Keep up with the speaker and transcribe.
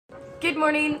Good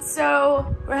morning.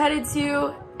 So we're headed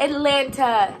to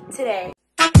Atlanta today.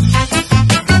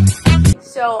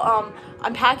 So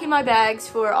I'm packing my bags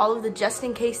for all of the just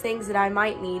in case things that I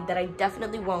might need that I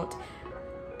definitely won't,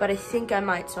 but I think I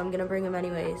might, so I'm gonna bring them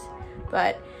anyways.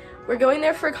 But we're going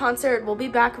there for a concert. We'll be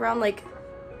back around like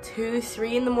 2,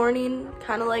 3 in the morning,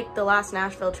 kind of like the last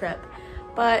Nashville trip.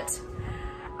 But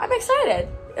I'm excited.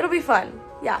 It'll be fun.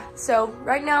 Yeah, so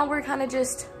right now we're kind of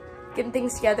just getting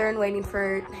things together and waiting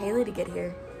for Hailey to get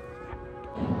here.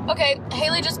 Okay,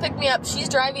 Hailey just picked me up. She's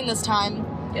driving this time.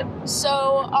 Yep.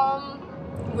 So,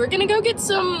 we're gonna go get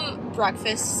some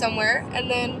breakfast somewhere and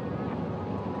then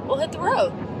we'll hit the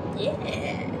road. Yeah.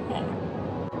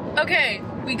 Okay,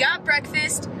 we got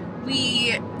breakfast.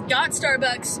 We got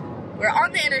Starbucks. We're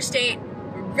on the interstate.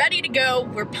 We're ready to go.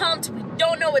 We're pumped. We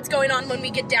don't know what's going on when we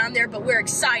get down there, but we're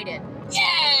excited. Yeah!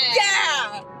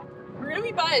 Yeah! We're gonna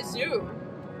be by a zoo.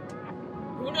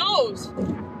 Who knows?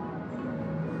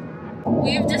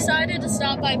 We've decided to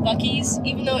stop by Buc-ee's,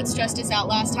 even though it stressed us out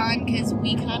last time, because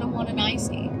we kind of want an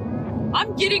icy.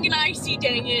 I'm getting an icy,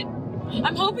 dang it.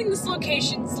 I'm hoping this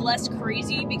location's less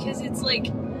crazy because it's like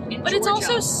in But Georgia. it's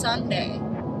also Sunday.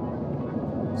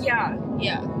 Yeah.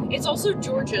 Yeah. It's also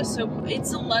Georgia, so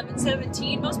it's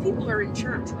 11:17. Most people are in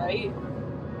church, right?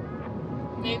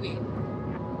 Maybe.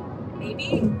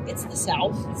 Maybe? It's the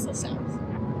South. It's the South.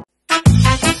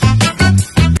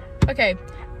 Okay,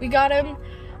 we got him.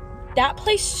 That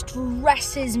place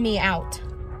stresses me out.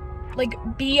 Like,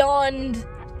 beyond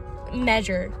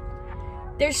measure.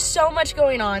 There's so much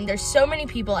going on. There's so many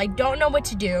people. I don't know what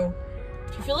to do.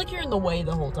 Do you feel like you're in the way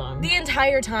the whole time? The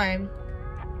entire time.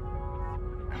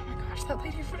 Oh my gosh, that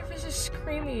lady in front of us is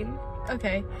screaming.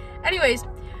 Okay. Anyways,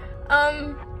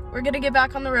 we're gonna get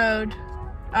back on the road.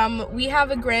 We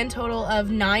have a grand total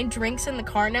of 9 drinks in the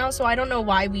car now, so I don't know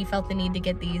why we felt the need to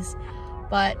get these.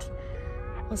 But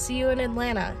we'll see you in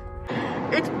Atlanta.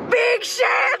 It's Big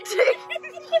Shanty!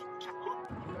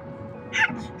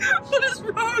 What is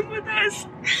wrong with us?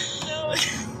 No,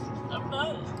 I'm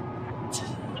not.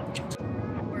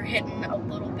 We're hitting a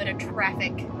little bit of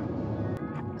traffic.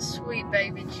 Sweet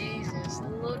baby Jesus,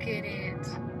 look at it.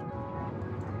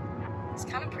 It's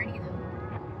kind of pretty though.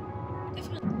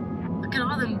 Look at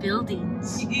all them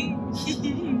buildings.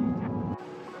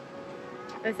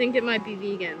 I think it might be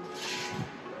vegan. I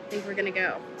think we're gonna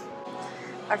go.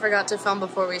 I forgot to film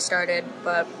before we started,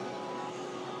 but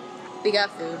we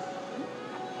got food.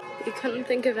 We couldn't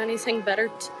think of anything better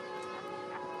to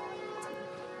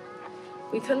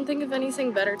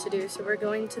do, so we're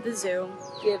going to the zoo.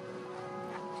 Yep.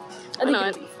 I think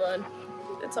it'll be fun.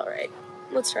 It's alright.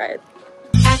 Let's try it.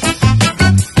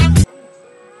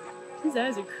 His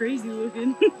eyes are crazy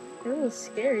looking. They're a little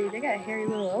scary. They got hairy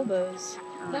little elbows.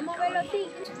 That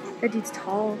dude's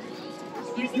tall.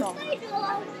 He's tall.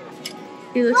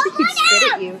 He looks like he'd spit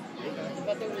at you.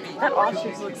 That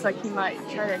ostrich looks like he might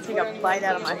try to take a bite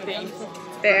out of my face.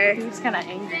 Fair. He was kind of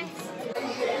angry.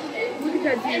 Look at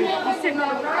that dude. He's sitting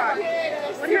on a rock.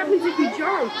 What happens if he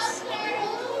jumps?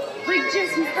 Like,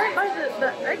 Jess, he's right by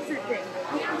the exit thing.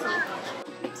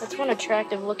 That's one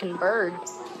attractive looking bird.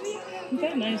 He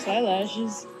got nice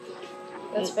eyelashes.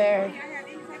 That's fair.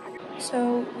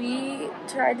 So we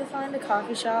tried to find a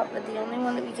coffee shop, but the only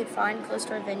one that we could find close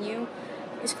to our venue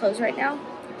is closed right now.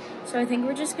 So I think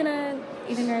we're just gonna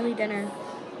eat an early dinner.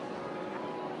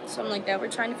 Something like that. We're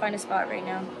trying to find a spot right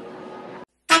now.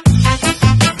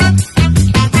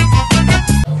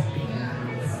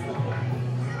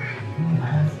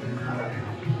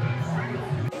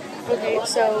 Okay,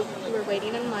 so we're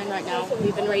waiting in line right now.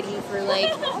 We've been waiting for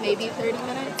like maybe 30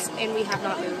 minutes and we have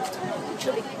not moved.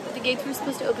 The gates were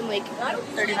supposed to open like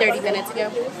 30 minutes ago.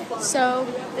 So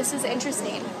this is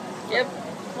interesting. Yep.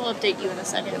 We'll update you in a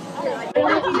second.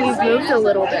 We've moved a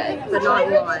little bit, but not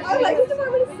a lot.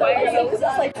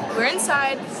 We're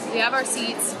inside, we have our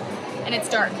seats, and it's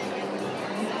dark.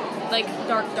 Like,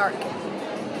 dark, dark.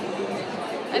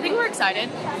 I think we're excited.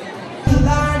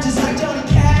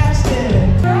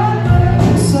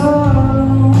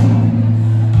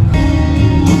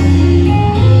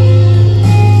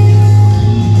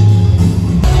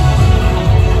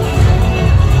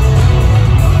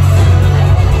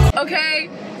 Okay.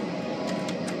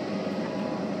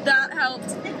 That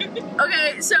helped.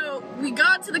 Okay, so we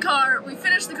got to the car, we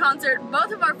finished the concert,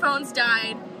 both of our phones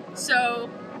died,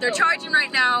 so they're charging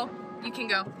right now. You can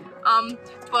go.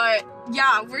 But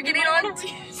yeah, we're getting on.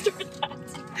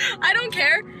 I don't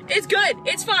care. It's good.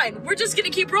 It's fine. We're just gonna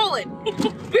keep rolling. We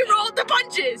rolled the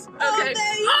punches. Okay.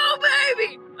 Oh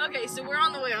baby. Okay, so we're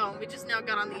on the way home. We just now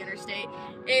got on the interstate.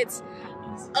 It's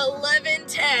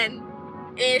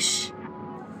 11:10-ish.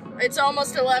 It's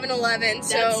almost 11:11,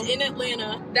 so... That's in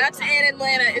Atlanta. That's in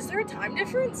Atlanta. Is there a time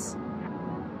difference? I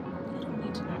don't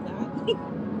need to know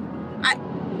that.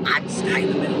 I'm Stay in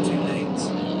the middle 2 lanes.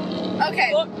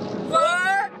 Okay. Look.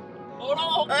 What? Oh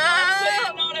no! I'm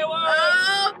saying not it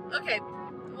was. Okay.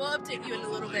 We'll update you in a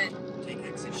little bit. Take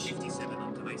exit 57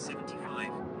 onto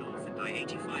I-75 north and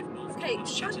I-85 north. Okay,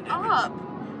 towards shut Chattanooga. up.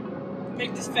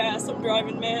 Make this fast. I'm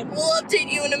driving, man. We'll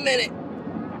update you in a minute.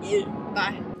 Yeah.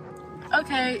 Bye.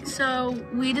 Okay, so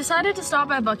we decided to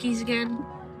stop at Buc-ee's again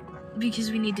because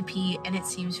we need to pee and it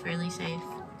seems fairly safe.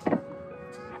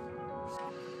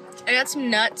 I got some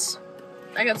nuts.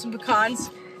 I got some pecans.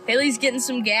 Hailey's getting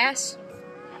some gas.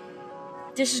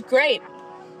 This is great.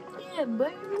 Yeah,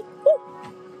 baby. Woo.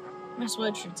 My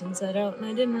sweatshirt's inside out, and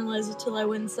I didn't realize it till I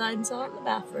went inside and saw it in the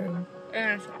bathroom.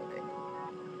 It's all good.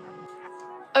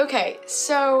 Okay,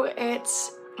 so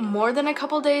it's more than a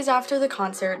couple days after the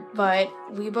concert, but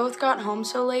we both got home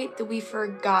so late that we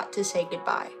forgot to say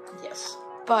goodbye. Yes.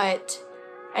 But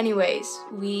anyways,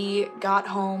 we got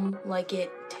home like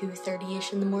at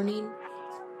 2:30ish in the morning,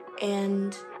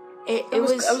 and it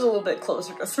was I was a little bit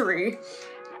closer to 3,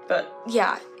 but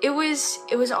yeah, it was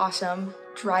awesome.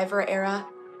 Driver era,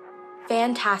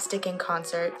 fantastic in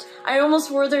concert. I almost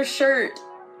wore their shirt.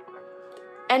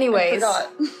 Anyways, I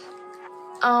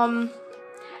forgot.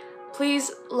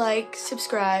 Please like,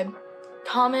 subscribe,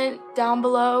 comment down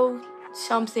below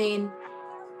something,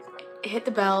 hit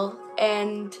the bell,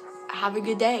 and have a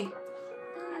good day.